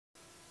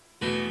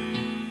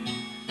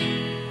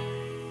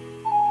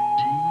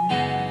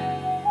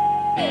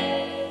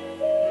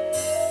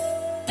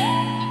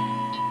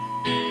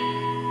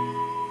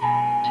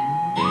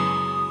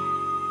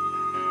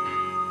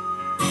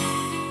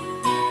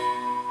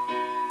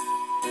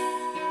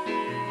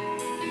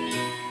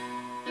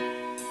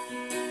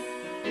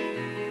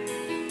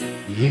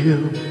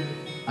You,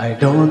 I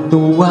don't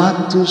know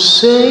what to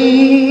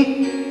say.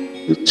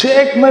 You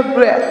take my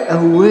breath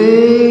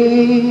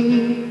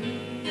away.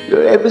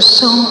 You're every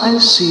song I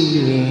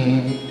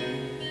sing.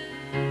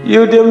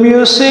 You're the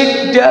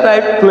music that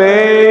I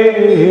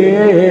play.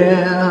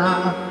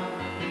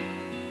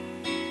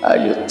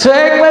 You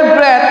take my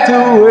breath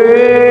away.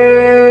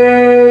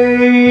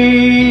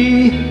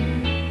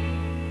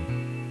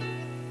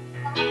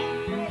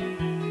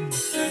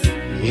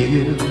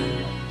 You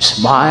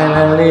smile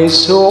and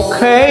it's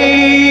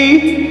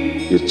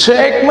okay. You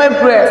take my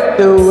breath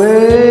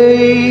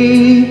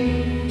away,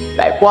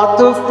 like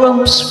water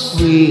from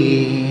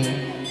spring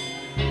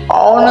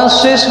on a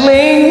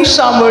sizzling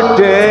summer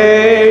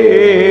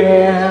day.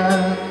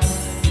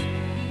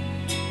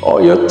 Oh,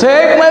 you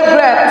take my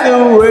breath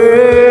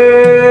away,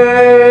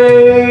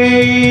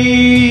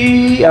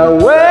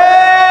 away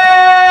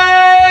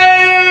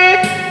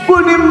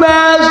for the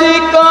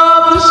magic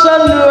of the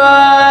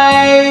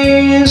sunrise.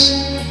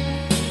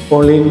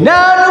 Only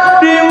none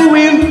of them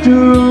will do.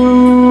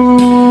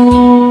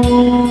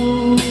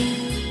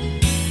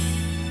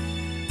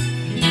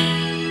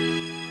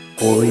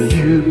 For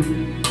you,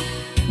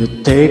 you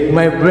take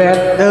my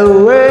breath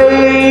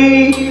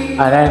away,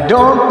 and I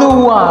don't know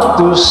what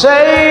to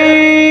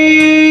say.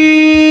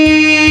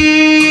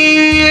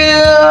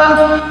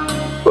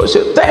 'Cause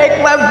you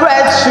take my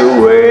breath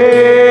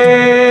away.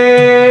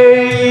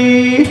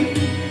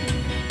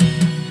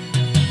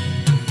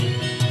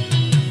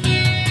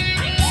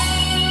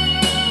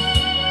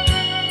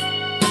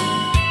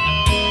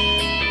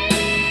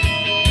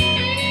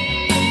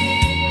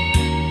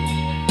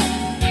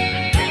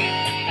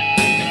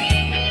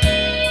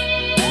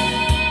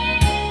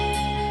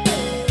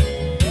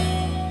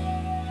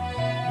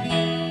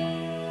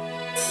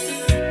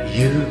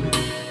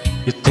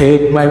 You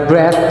take my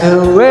breath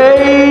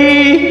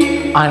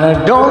away, and I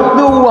don't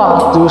know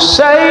what to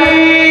say.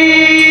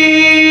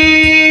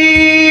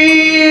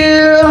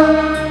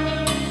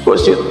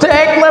 'Cause you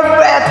take my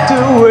breath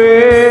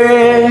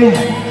away.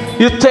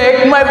 You take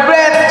my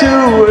breath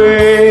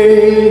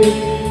away.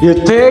 You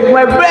take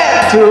my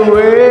breath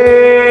away.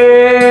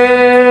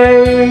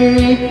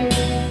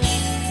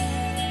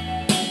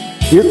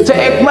 You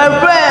take my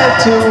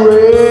breath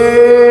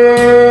away.